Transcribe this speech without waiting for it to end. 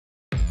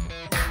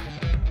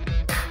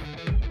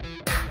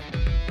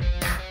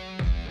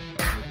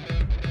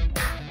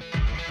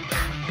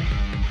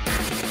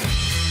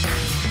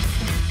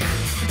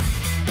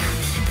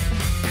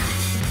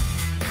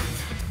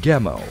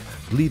Gamo,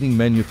 leading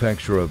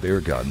manufacturer of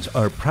air guns,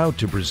 are proud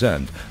to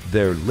present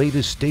their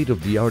latest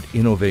state-of-the-art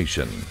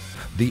innovation,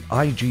 the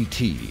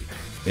IGT,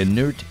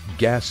 inert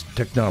gas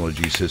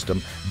technology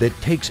system that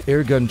takes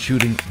airgun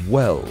shooting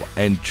well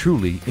and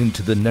truly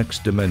into the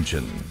next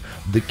dimension.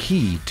 The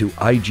key to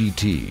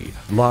IGT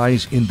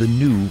lies in the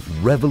new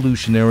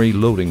revolutionary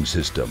loading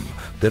system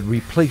that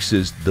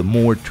replaces the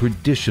more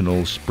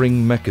traditional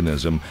spring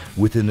mechanism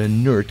with an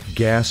inert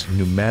gas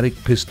pneumatic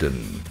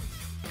piston.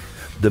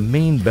 The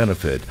main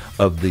benefit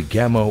of the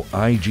Gamo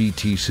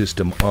IGT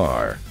system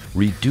are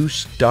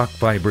reduced stock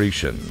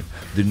vibration.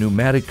 The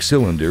pneumatic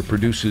cylinder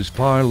produces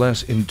far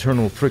less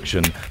internal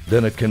friction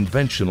than a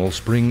conventional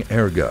spring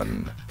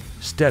airgun.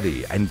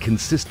 Steady and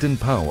consistent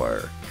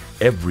power.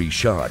 Every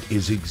shot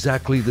is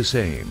exactly the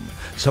same,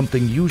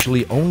 something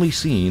usually only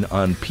seen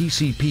on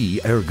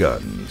PCP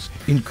airguns.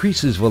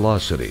 Increases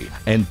velocity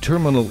and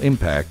terminal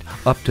impact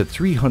up to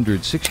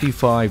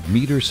 365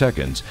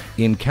 meter-seconds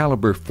in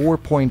caliber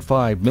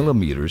 4.5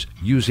 millimeters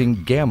using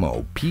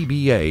Gamo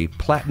PBA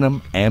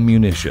Platinum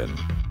Ammunition.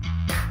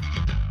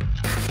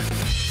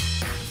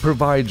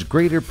 Provides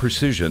greater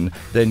precision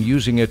than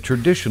using a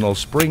traditional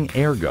spring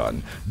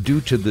airgun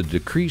due to the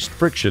decreased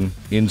friction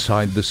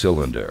inside the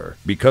cylinder.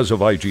 Because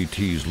of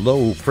IGT's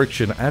low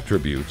friction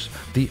attributes,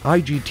 the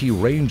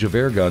IGT range of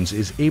airguns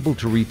is able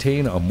to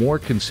retain a more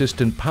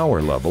consistent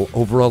power level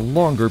over a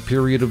longer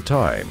period of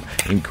time,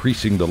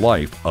 increasing the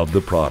life of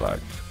the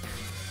product.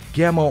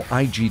 Gamo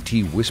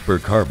IGT Whisper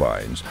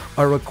carbines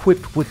are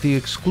equipped with the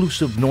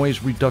exclusive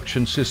noise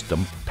reduction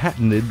system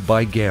patented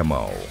by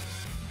Gamo.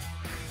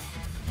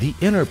 The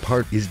inner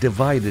part is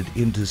divided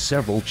into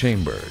several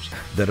chambers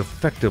that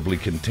effectively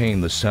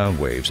contain the sound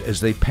waves as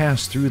they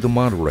pass through the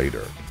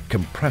moderator,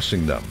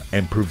 compressing them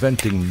and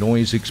preventing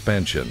noise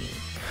expansion.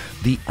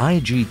 The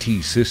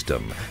IGT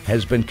system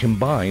has been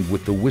combined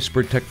with the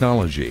Whisper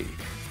technology.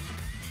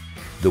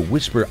 The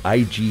Whisper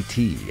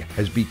IGT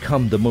has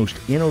become the most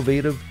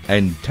innovative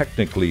and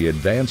technically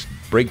advanced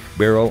brake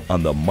barrel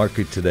on the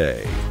market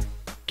today.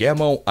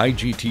 Gamo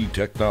IGT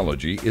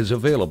technology is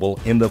available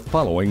in the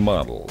following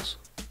models.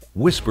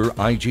 Whisper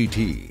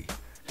IGT,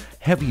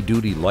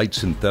 heavy-duty light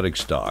synthetic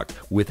stock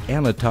with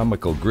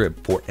anatomical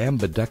grip for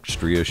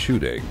ambidextrous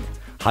shooting,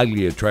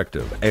 highly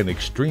attractive and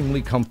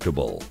extremely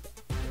comfortable.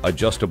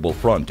 Adjustable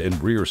front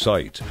and rear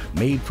sights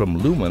made from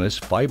luminous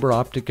fiber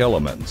optic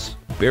elements.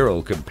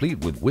 Barrel complete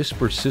with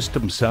Whisper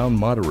system sound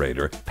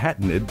moderator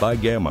patented by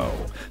Gamo.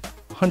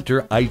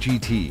 Hunter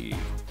IGT,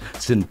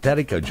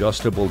 synthetic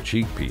adjustable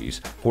cheek piece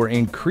for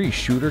increased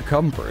shooter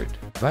comfort.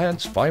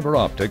 Advanced fiber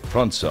optic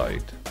front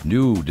sight.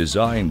 New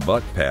design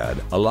butt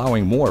pad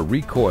allowing more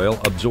recoil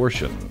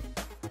absorption.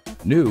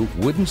 New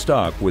wooden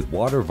stock with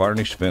water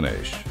varnish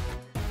finish.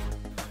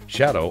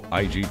 Shadow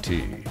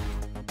IGT.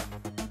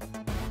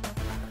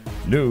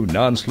 New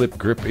non-slip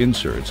grip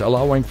inserts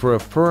allowing for a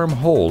firm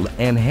hold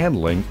and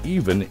handling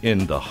even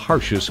in the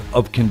harshest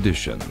of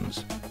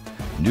conditions.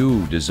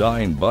 New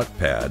design butt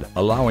pad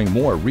allowing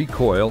more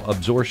recoil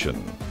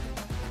absorption.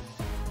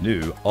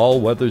 New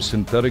all-weather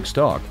synthetic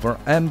stock for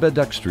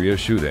ambidextrous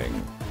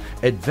shooting.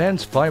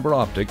 Advanced fiber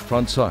optic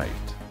front sight.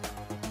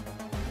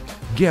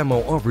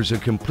 Gamo offers a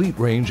complete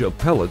range of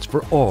pellets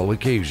for all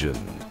occasions.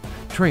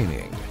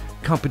 Training,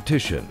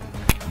 competition,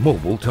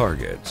 mobile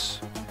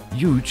targets.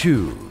 You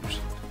choose.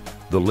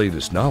 The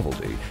latest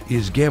novelty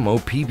is Gamo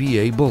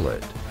PBA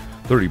Bullet.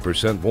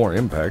 30% more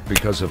impact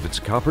because of its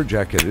copper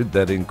jacketed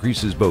that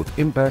increases both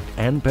impact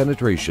and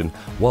penetration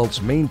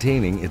whilst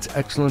maintaining its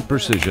excellent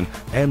precision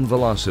and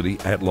velocity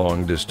at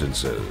long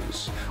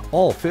distances.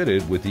 All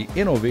fitted with the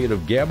innovative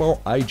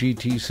Gamo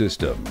IGT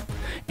system.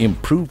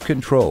 Improved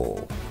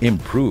control,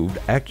 improved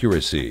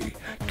accuracy,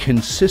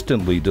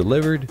 consistently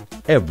delivered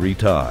every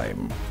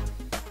time.